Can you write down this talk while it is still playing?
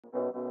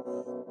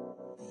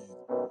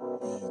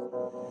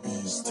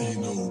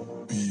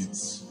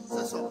Beats.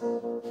 That's all.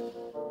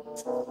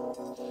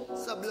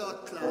 It's a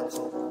blood clot.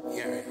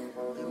 Yeah.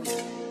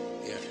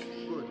 Yeah.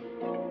 Good.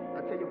 I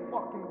tell you,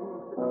 fucking go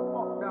sit the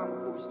fuck down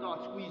before we start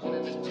squeezing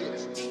in this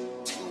bitch.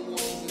 No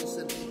more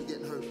innocent people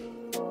getting hurt.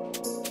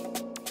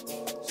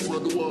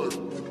 Spread the word.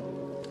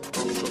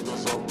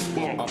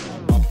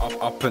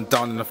 Up and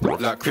down in the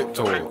like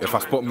crypto. If I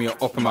spot me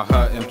up in my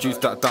hurt, him juice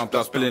that down,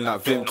 blood spilling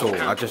like Vimto.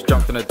 I just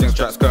jumped in a ding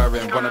track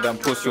scurrying, one of them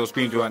pussy or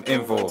screamed you an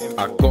invo.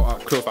 I got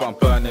up close but I'm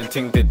burning,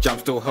 ting did jump,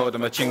 still held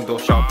him a ching though.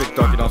 Shout big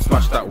dog, you don't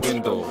smash that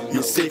window.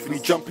 You're safe when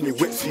you jump in your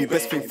whip, so you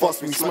best think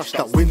fast when you smash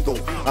that window.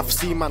 I've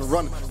seen man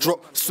run,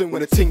 drop, swing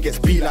when the ting gets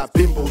beat like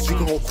bimbos. You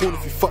can hold corner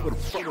if you fuck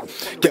with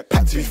him. Get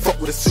packed if you fuck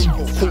with a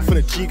single. Call for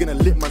the G, gonna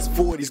lit man's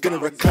forward, he's gonna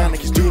recline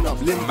like he's doing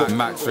up limbo.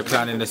 Max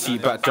reclining the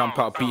seat back, jump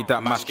out, beat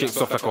that mash, kicks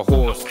off like a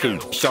horse.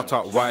 Shut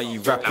up, why are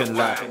you rapping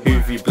like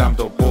Hoovy, blammed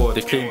or bored?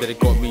 They claim that they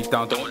got me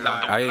down, don't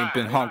lie. I ain't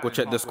been hung, go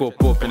check the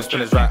scoreboard, been the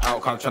spinners right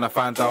out, I'm trying to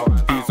find out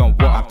who's on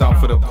what, I'm down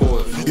for the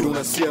cause. You don't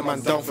wanna see a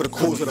man down for the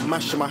cause, with a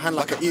mash in my hand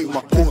like I eat with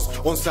my paws.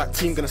 On side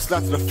team gonna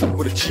slide to the foot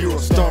with a cheer or a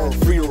star or a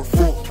 3 or a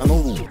 4. I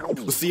know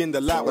we'll see in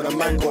the light when a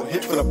man got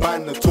hit for the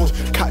band and the torch.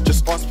 Cat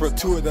just asked for a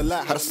tour of the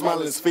light, had a smile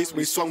on his face when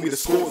he swung me the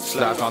scores.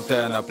 Slide round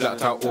there and I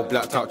blacked out, all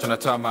blacked out, trying to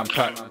turn man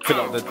pack.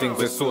 Fill up the things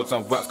with swords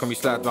and wax, can we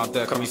slide round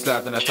there, can we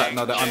slide and attack?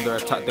 Now they're under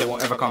attack, they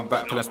won't ever come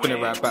back, till I spin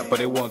it right back, but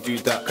they won't do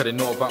that. Cause they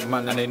know about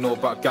man and they know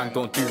about gang,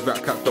 don't do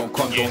rap cap, don't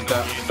condone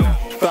that.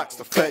 Facts,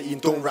 the 13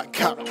 don't rat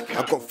cap.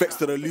 I got vexed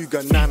to the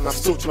Luger 9, I'm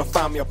still trying to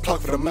find me a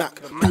plug for the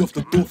Mac. Blew off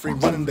the door for him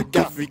running the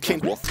gap, he came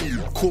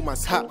cool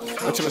man's hat.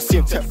 I'm trying to see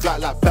him tap flat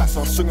like that,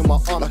 so I'm swinging my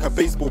arm like a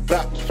baseball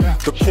bat.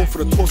 The call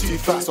for the toss too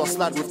fat, so I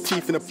slide with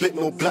teeth in a blip,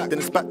 no black. Then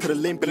it's back to the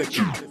lane, bill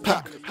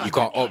pack. You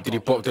can't up, did he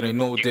pop, do they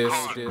know this?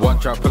 One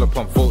try pull up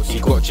on votes, he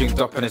got chinged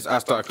up and his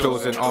ass started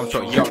closing. Arm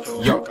shot, yuck,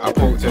 yuck, I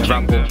poked him.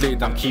 Rambo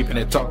blade, I'm keeping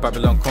it up.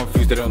 Babylon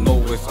confused, they don't know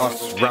it's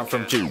us. Ran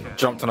from G,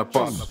 jumped on a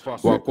bus.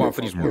 Walk one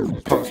for these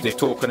punks, they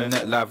talk on the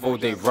net live, oh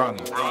they run.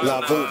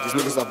 Live these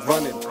niggas are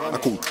running. I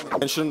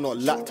called and should've not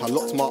lacked. I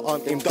locked my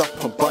arm, aimed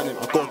up and bunning.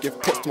 I gotta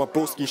give props to my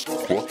broski.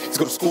 He's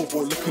got a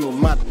scoreboard looking all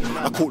mad.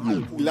 I called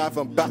live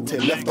and back to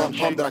left arm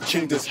palm, then I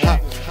chinged his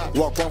hat.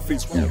 Walk one for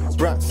these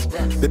brats.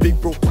 The big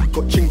bro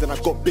got chinged and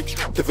I got big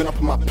living up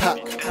in my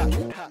pack.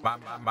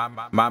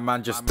 My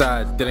man just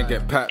died, didn't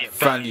get packed.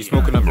 Finally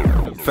smoking a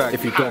fag.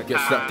 If you don't get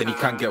slapped, then he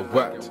can get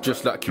whacked.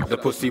 Just like the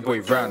pussy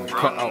boy ran.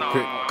 Cut out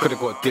quick, could've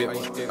got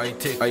dipped. I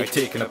ain't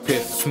taking a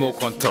piss,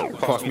 smoke on top.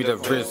 Pass me the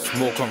Riz,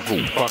 smoke on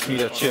room. Pass me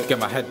the chip, get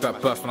my head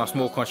back burst when I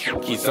smoke on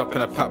shit. He's up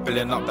in a pack,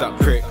 billing up that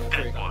prick.